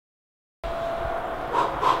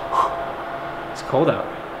cold out.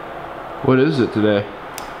 What is it today?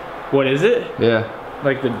 What is it? Yeah.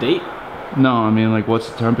 Like the date? No, I mean like what's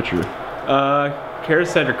the temperature? Kara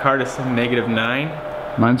said her card is -9.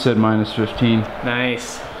 Mine said -15.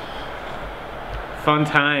 Nice. Fun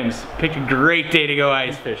times. Picked a great day to go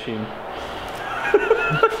ice fishing.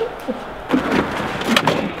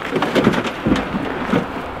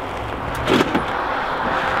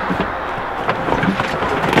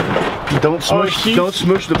 Don't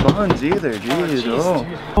smoosh the buns either, jeez.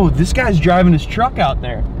 Oh, this guy's driving his truck out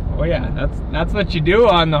there. Oh yeah, that's what you do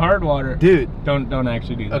on the hard water. Dude. Don't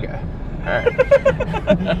actually do that. Okay.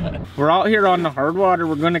 Alright. We're out here on the hard water.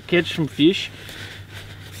 We're gonna catch some fish.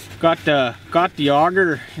 Got the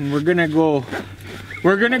auger, and we're gonna go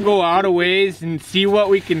out a ways and see what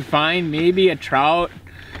we can find. Maybe a trout.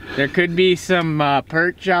 There could be some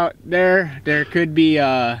perch out there. There could be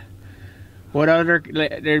what other?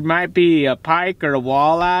 There might be a pike or a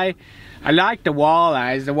walleye. I like the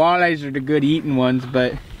walleyes. The walleyes are the good eating ones,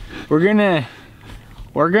 but we're gonna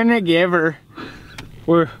give her.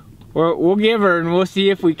 We'll give her, and we'll see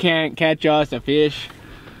if we can't catch us a fish.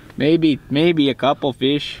 Maybe a couple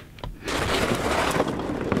fish.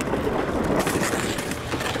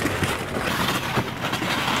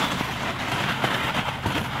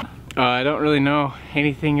 I don't really know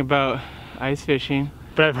anything about ice fishing,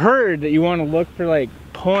 but I've heard that you want to look for like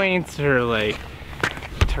points or like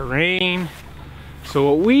terrain. So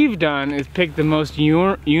what we've done is pick the most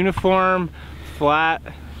uniform, flat,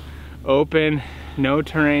 open, no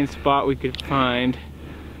terrain spot we could find.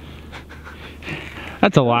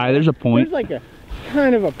 That's a lie, there's a point. There's like a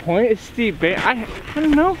kind of a point. It's steep, but I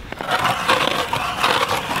don't know.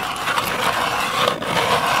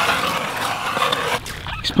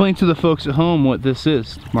 Explain to the folks at home what this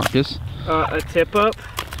is, Marcus. A tip up.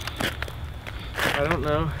 I don't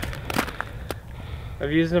know.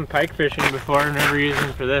 I've used them pike fishing before, never used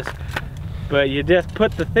them for this. But you just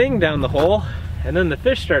put the thing down the hole, and then the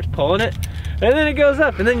fish starts pulling it, and then it goes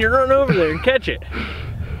up, and then you run over there and catch it.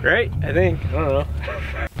 Right? I think. I don't know.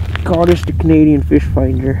 Call this the Canadian fish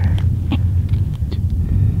finder.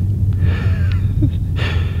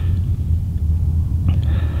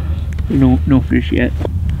 No fish yet.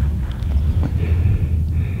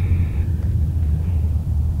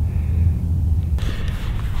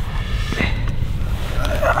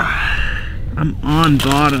 I'm on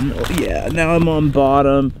bottom. Oh, yeah, now I'm on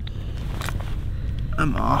bottom.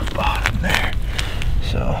 I'm off bottom there.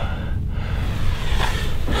 So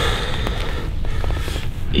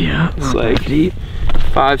yeah, it's like deep.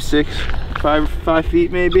 5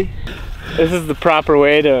 feet maybe. This is the proper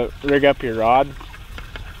way to rig up your rod,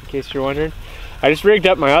 in case you're wondering. I just rigged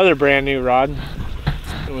up my other brand new rod.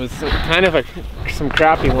 It was kind of some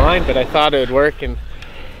crappy line, but I thought it would work, and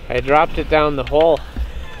I dropped it down the hole.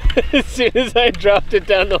 As soon as I dropped it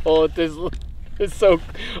down the hole, it's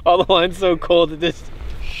all the line's so cold it just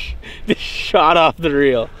shot off the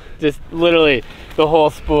reel. Just literally, the whole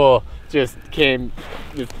spool just came.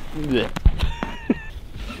 Bleh.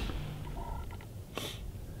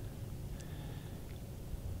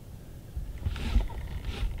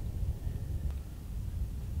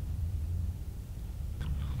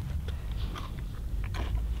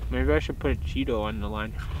 Maybe I should put a Cheeto on the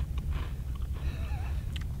line.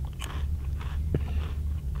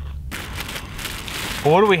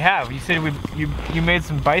 Well, what do we have? You said you made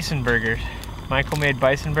some bison burgers. Michael made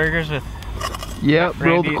bison burgers with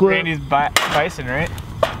roll the clip. Randy's bison, right?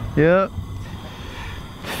 Yep.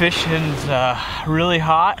 Fishing's really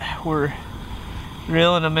hot. We're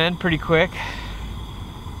reeling them in pretty quick.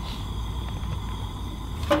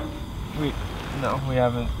 We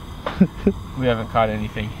haven't. We haven't caught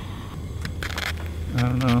anything. I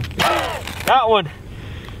don't know. Got one.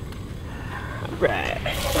 Right.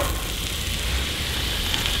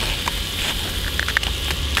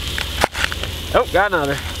 Oh, got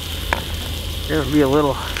another. It'll be a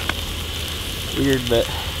little weird, but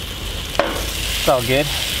it's all good.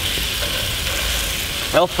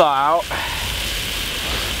 They'll thaw out.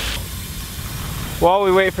 While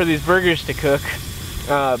we wait for these burgers to cook,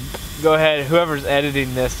 go ahead, whoever's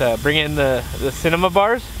editing this, bring in the cinema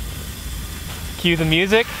bars, cue the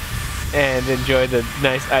music, and enjoy the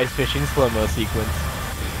nice ice fishing slow-mo sequence.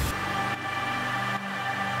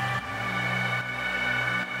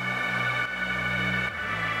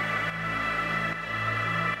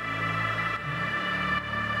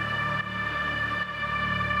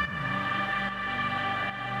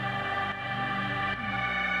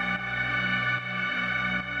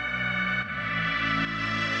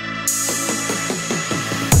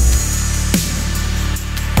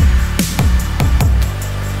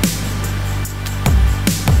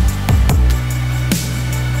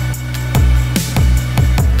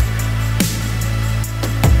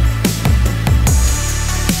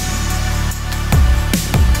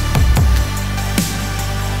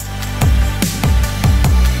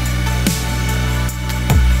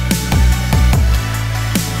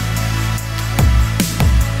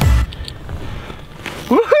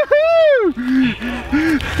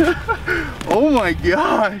 my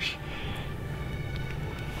gosh.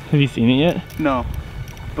 Have you seen it yet? No,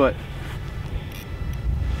 but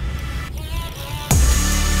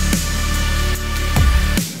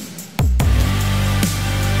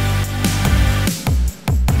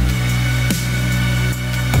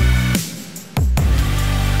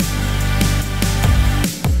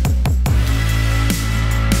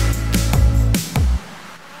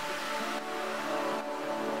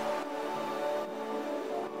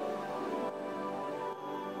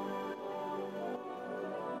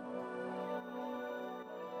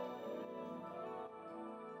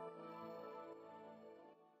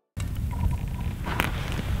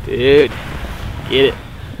dude, get it.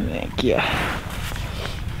 Thank you.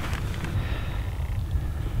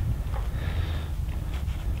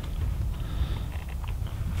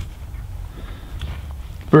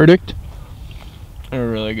 Verdict? They're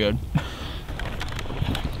really good.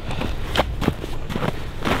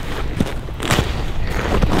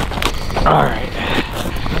 All right.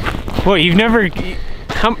 What, you've never,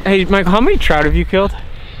 hey Michael, how many trout have you killed?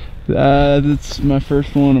 That's my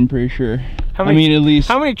first one, I'm pretty sure. How many, I mean, at least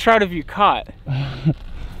how many trout have you caught?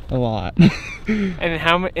 a lot. And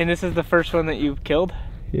how many? And this is the first one that you've killed?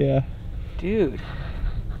 Yeah. Dude.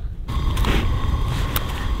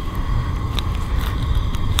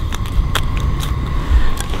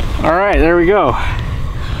 All right, there we go.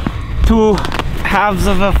 2 halves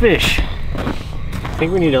of a fish. I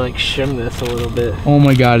think we need to like shim this a little bit. Oh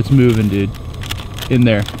my God, it's moving, dude. In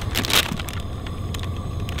there.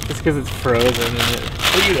 Just because it's frozen in it.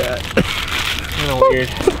 Look at that. Kind of weird.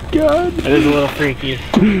 God. That is a little freaky.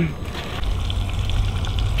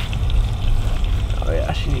 Oh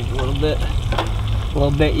yeah, she needs a little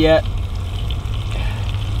bit yet.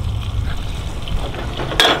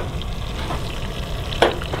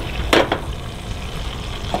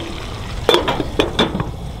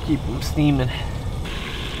 Keep them steaming.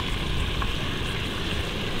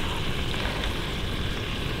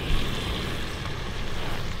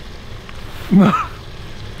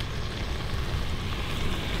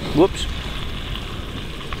 Whoops.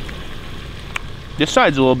 This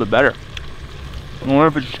side's a little bit better. I wonder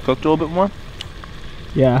if it's just cooked a little bit more.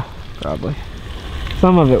 Yeah, probably.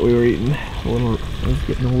 Some of it we were eating a little, it was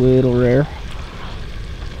getting a little rare.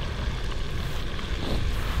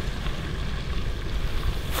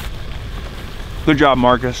 Good job,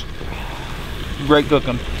 Marcus. Great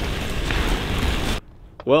cooking.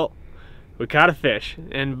 Well, we caught a fish,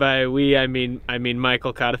 and by we I mean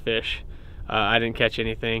Michael caught a fish. I didn't catch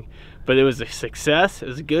anything, but it was a success. It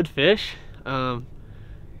was a good fish.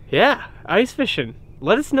 Yeah, ice fishing.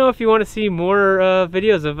 Let us know if you want to see more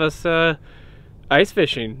videos of us ice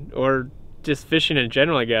fishing, or just fishing in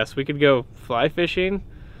general, I guess. We could go fly fishing,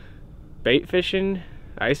 bait fishing,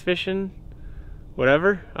 ice fishing,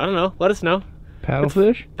 whatever. I don't know. Let us know.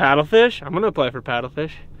 Paddlefish? Paddlefish? I'm gonna apply for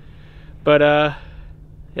paddlefish. But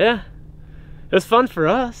yeah, it was fun for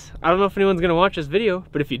us. I don't know if anyone's gonna watch this video,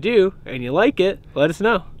 but if you do and you like it, let us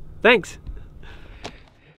know. Thanks.